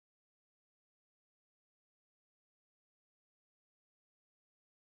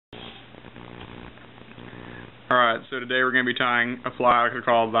Alright, so today we're going to be tying a fly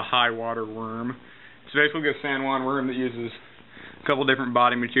called the high water worm. It's basically a San Juan worm that uses a couple different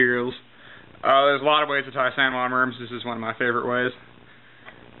body materials. There's a lot of ways to tie San Juan worms. This is one of my favorite ways.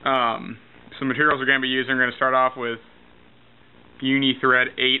 Some materials we're going to be using, we're going to start off with uni thread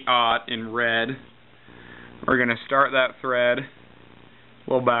 8/0 in red. We're going to start that thread a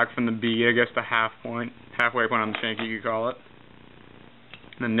little back from the bead, I guess the halfway point on the shank you could call it.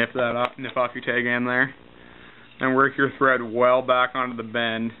 And then nip off your tag end there. And work your thread well back onto the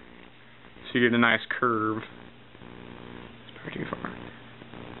bend so you get a nice curve. It's probably too far.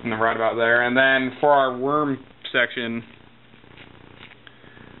 And right about there. And then for our worm section,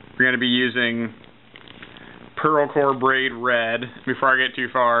 we're going to be using pearl core braid red. Before I get too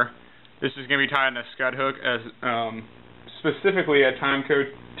far, this is going to be tied in a scud hook as specifically a time code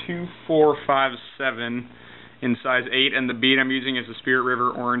 2457 in size 8, and the bead I'm using is the Spirit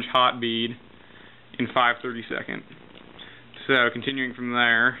River Orange Hotbead in 5/32. So continuing from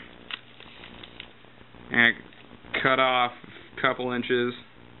there, and cut off a couple inches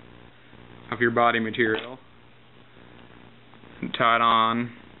of your body material and tie it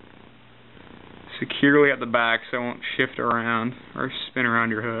on securely at the back so it won't shift around or spin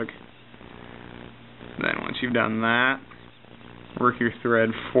around your hook. Then once you've done that, work your thread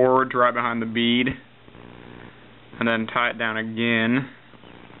forward to right behind the bead and then tie it down again.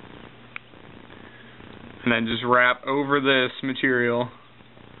 And then just wrap over this material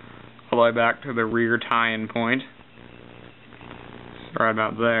all the way back to the rear tie-in point. So right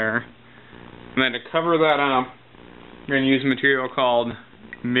about there. And then to cover that up, you're going to use a material called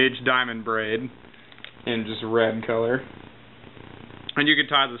Midge Diamond Braid in just red color. And you could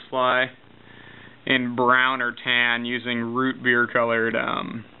tie this fly in brown or tan using root beer colored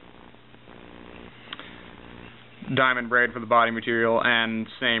diamond braid for the body material and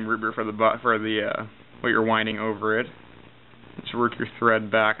same root beer for the what you're winding over it. Just work your thread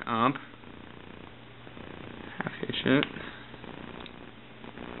back up, half hitch it.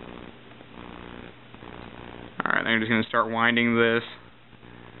 Alright, then you're just going to start winding this.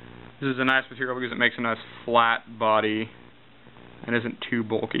 This is a nice material because it makes a nice flat body and isn't too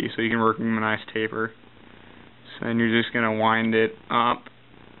bulky, so you can work in a nice taper. So then you're just going to wind it up,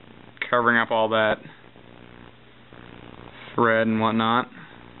 covering up all that thread and whatnot.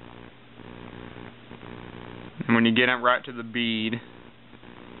 And when you get up right to the bead,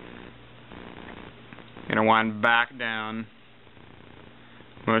 you're going to wind back down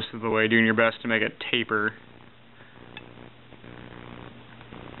most of the way, doing your best to make it taper.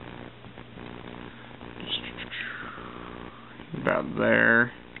 About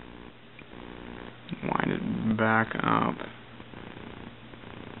there. Wind it back up.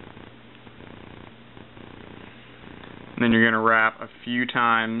 And then you're going to wrap a few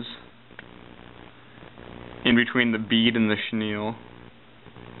times in between the bead and the chenille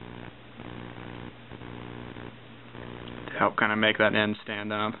to help kind of make that end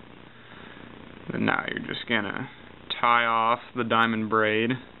stand up. And now you're just going to tie off the diamond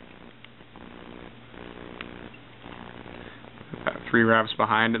braid. About 3 wraps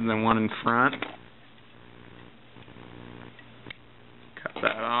behind it and then 1 in front. Cut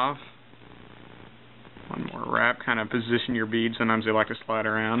that off. 1 more wrap, kind of position your bead. Sometimes they like to slide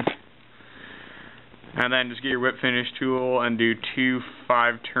around. And then just get your whip finish tool and do 2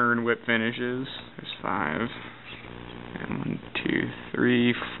 5-turn whip finishes. There's 5. And 1, 2,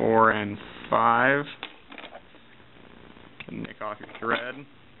 3, 4, and 5. And nick off your thread.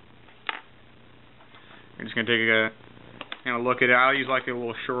 You're just going to take a look at it. I'll use like a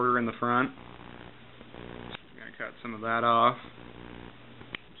little shorter in the front. So I'm going to cut some of that off.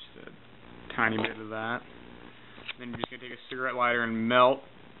 Just a tiny bit of that. Then you're just going to take a cigarette lighter and melt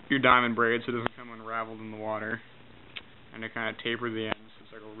your diamond braid so it doesn't come unraveled in the water. And to kind of taper the ends so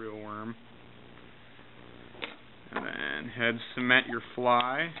it's like a real worm. And then head cement your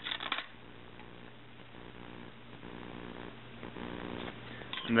fly.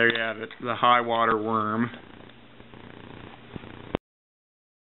 And there you have it, the high water worm.